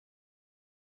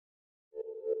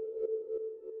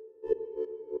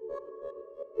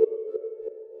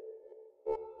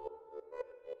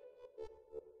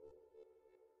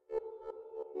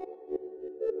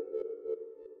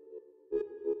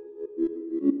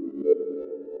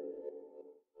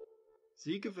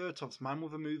Dziga Vertov's Man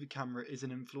with a Movie Camera is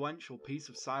an influential piece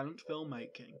of silent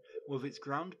filmmaking, with its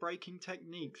groundbreaking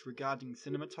techniques regarding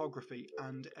cinematography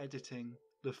and editing.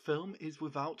 The film is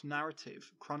without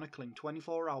narrative, chronicling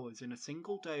 24 hours in a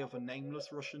single day of a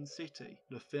nameless Russian city.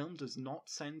 The film does not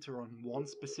center on one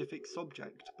specific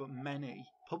subject, but many.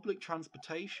 Public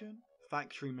transportation,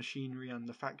 factory machinery and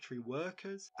the factory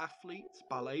workers, athletes,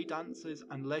 ballet dancers,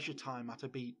 and leisure time at a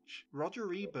beach.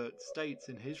 Roger Ebert states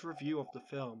in his review of the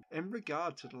film, in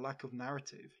regard to the lack of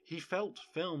narrative, he felt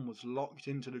film was locked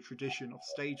into the tradition of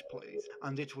stage plays,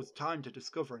 and it was time to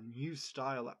discover a new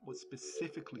style that was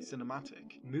specifically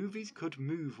cinematic. Movies could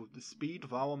move with the speed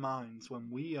of our minds when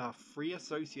we are free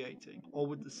associating, or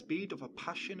with the speed of a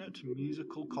passionate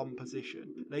musical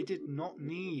composition. They did not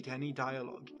need any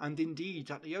dialogue, and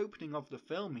indeed at the opening of the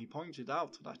film he pointed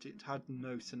out that it had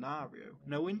no scenario,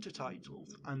 no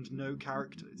intertitles, and no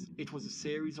characters. It was a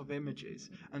series of images,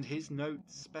 and his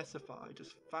notes specified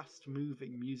as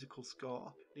fast-moving musical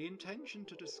score. The intention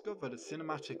to discover the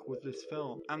cinematic with this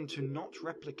film, and to not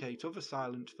replicate other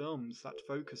silent films that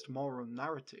focused more on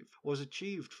narrative, was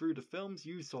achieved through the film's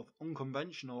use of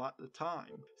unconventional at the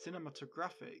time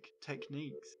cinematographic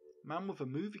techniques. Man with a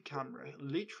Movie Camera,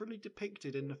 literally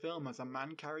depicted in the film as a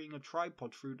man carrying a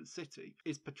tripod through the city,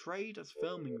 is portrayed as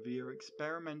filming via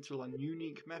experimental and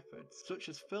unique methods, such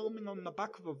as filming on the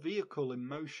back of a vehicle in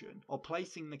motion, or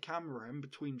placing the camera in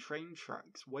between train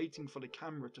tracks waiting for the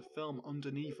camera to film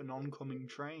underneath an oncoming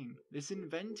train. This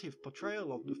inventive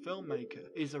portrayal of the filmmaker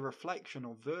is a reflection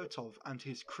of Vertov and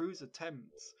his crew's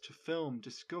attempts to film,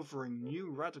 discovering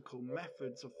new radical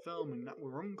methods of filming that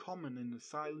were uncommon in the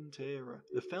silent era.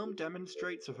 The film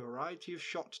demonstrates a variety of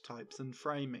shot types and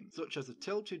framing, such as a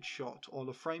tilted shot or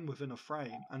the frame within a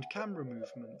frame, and camera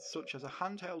movements such as a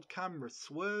handheld camera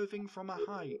swerving from a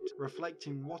height,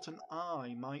 reflecting what an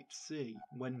eye might see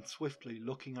when swiftly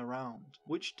looking around,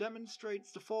 which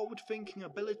demonstrates the forward-thinking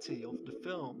ability of the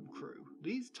film crew.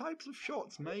 These types of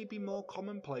shots may be more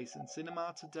commonplace in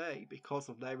cinema today because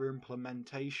of their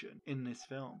implementation in this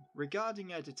film.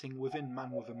 Regarding editing within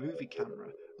Man with a Movie Camera,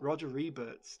 Roger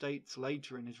Ebert states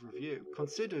later in his review,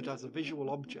 considered as a visual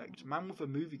object, Man with a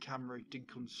Movie Camera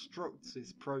deconstructs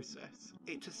this process.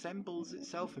 It assembles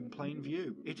itself in plain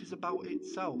view. It is about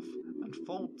itself, and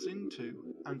folds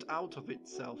into and out of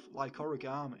itself like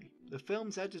origami. The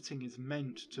film's editing is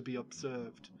meant to be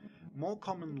observed. More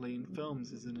commonly in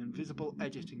films is an invisible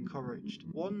edit encouraged,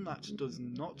 one that does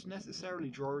not necessarily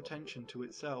draw attention to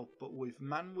itself, but with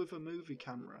Man with a Movie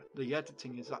Camera, the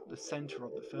editing is at the center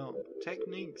of the film.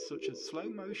 Techniques such as slow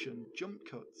motion, jump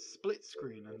cuts, split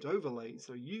screen, and overlays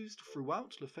are used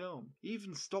throughout the film.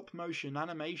 Even stop motion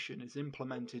animation is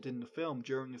implemented in the film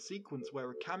during a sequence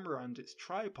where a camera and its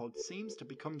tripod seems to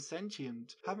become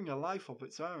sentient, having a life of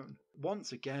its own.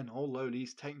 Once again, although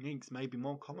these techniques may be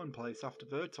more commonplace after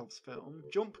Vertov's film,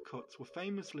 jump cuts were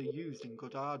famously used in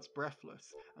Godard's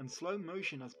Breathless, and slow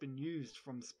motion has been used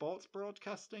from sports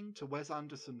broadcasting to Wes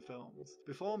Anderson films.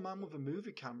 Before Man with a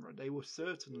Movie Camera, they were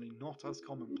certainly not as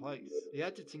commonplace. The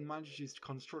editing manages to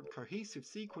construct cohesive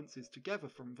sequences together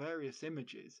from various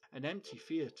images, an empty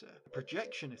theatre, a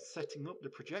projectionist setting up the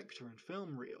projector and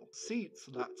film reel, seats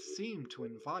that seem to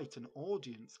invite an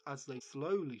audience as they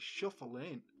slowly shuffle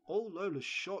in. Although the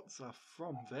shots are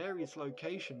from various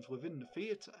locations within the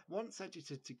theatre, once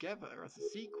edited together as a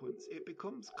sequence, it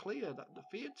becomes clear that the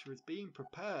theatre is being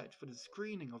prepared for the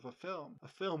screening of a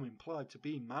film implied to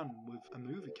be Man with a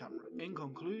Movie Camera. In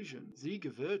conclusion,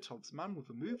 Dziga Vertov's Man with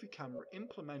a Movie Camera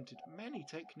implemented many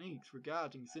techniques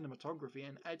regarding cinematography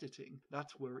and editing that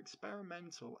were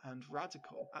experimental and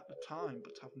radical at the time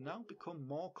but have now become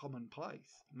more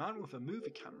commonplace. Man with a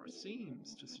Movie Camera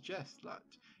seems to suggest that,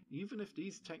 even if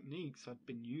these techniques had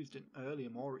been used in earlier,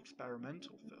 more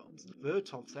experimental films,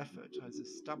 Vertov's effort has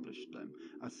established them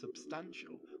as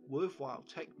substantial, worthwhile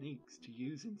techniques to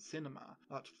use in cinema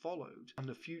that followed and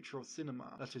the future of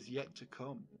cinema that is yet to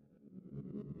come.